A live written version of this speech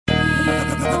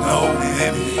No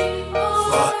limit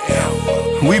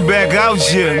forever. We back out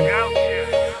here.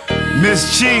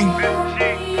 Miss Chee,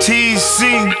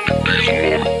 TC,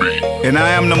 and I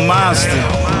am the monster.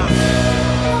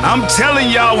 I'm telling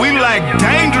y'all, we like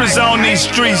dangerous on these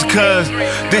streets, cause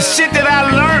the shit that I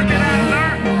learned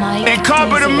in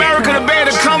corporate America to be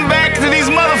able to come back to these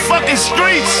motherfucking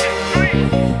streets.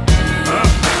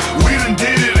 We done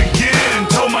did it again.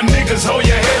 Told my niggas, hold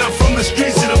your head up from the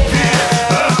streets to the pen.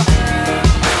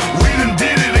 We done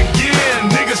did it again.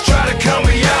 Niggas try to count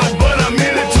me out, but I'm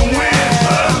in it to win.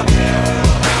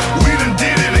 We done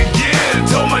did it again.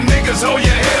 Told my niggas, hold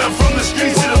your head up from the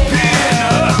streets to the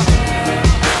pen.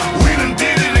 We done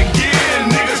did it again.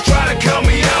 Niggas try to count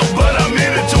me out, but I'm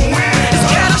in it to win. It's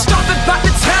catastrophic, about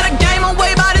to tear the game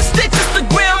away by the stitches. The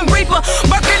Grim Reaper,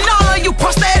 murking all of you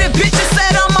prosthetic bitches.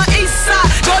 Said on my east side,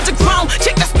 Georgia grown,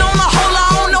 chick that's known a whole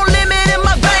lot, no limit in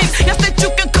my veins. Yes, that you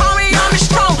can call me, I'm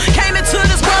strong. Came into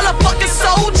this world a fucking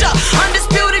soldier,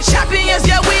 undisputed champions,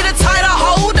 yeah, we the title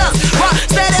holders. Right,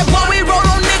 say that boy, we roll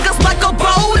on niggas like a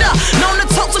boulder. Known to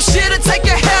talk some shit and take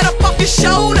your head up off your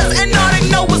shoulders, and all they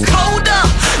know is colder.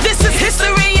 This is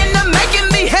history in the making,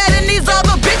 me heading these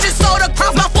other bitches, so the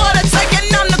cross my for the taking.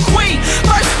 I'm the queen,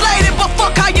 first lady, but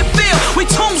fuck how you feel. We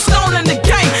tombstone in the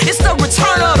game, it's the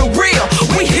return of the real.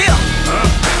 We here.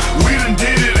 We done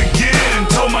did it again.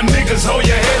 Told my niggas, hold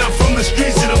your head up from the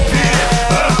streets to the pen.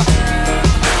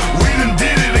 We done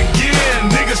did it again.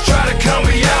 Niggas try to count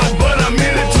me out, but I'm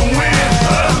in it to win.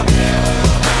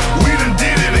 We done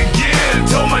did it again.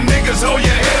 Told my niggas, hold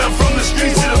your head up from the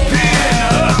streets to the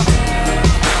pen.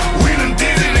 We done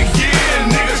did it again.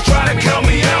 Niggas try to count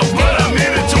me out, but I'm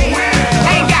in it to win.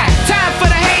 Ain't got time for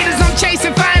the haters, I'm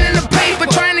chasing, finding the paper,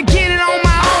 trying to get it on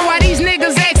my own while these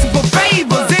niggas asking for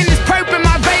favors. In this perp in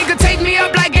my Vega, take me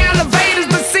up like elevators,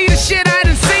 but see the shit I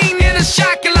done seen, it'll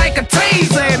shock you like a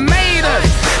taser. It made us.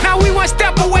 Now we one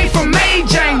step away from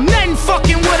major, ain't nothing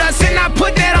fucking with us, and I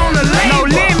put that on the label.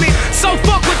 No limit, so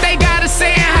fuck what they gotta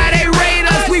say and how they rate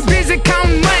us. We busy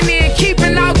counting money and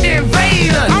keeping out the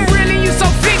invaders. I'm really you so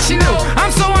fictional,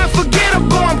 I'm so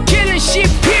unforgettable, I'm killing shit,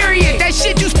 period. That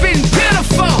shit you spitting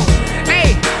pitiful.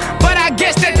 Hey, but I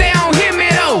guess that they don't hear me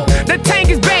though. The tank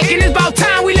is back and it's about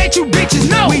time we let you bitches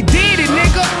know. We did it,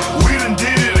 nigga. We done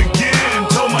did it again.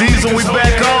 Told my Diesel, we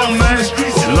back on, man.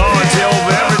 Loyalty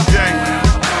over everything.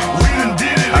 We done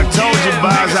did it I told you,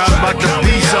 boys, I was about to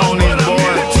beast on these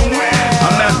boys.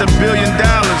 I'm after $1 billion.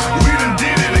 We done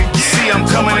did it again. See, I'm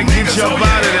coming to get you up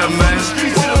out of there, man.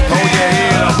 Hold your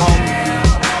head up, homie.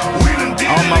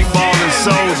 All my fallen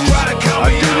soldiers.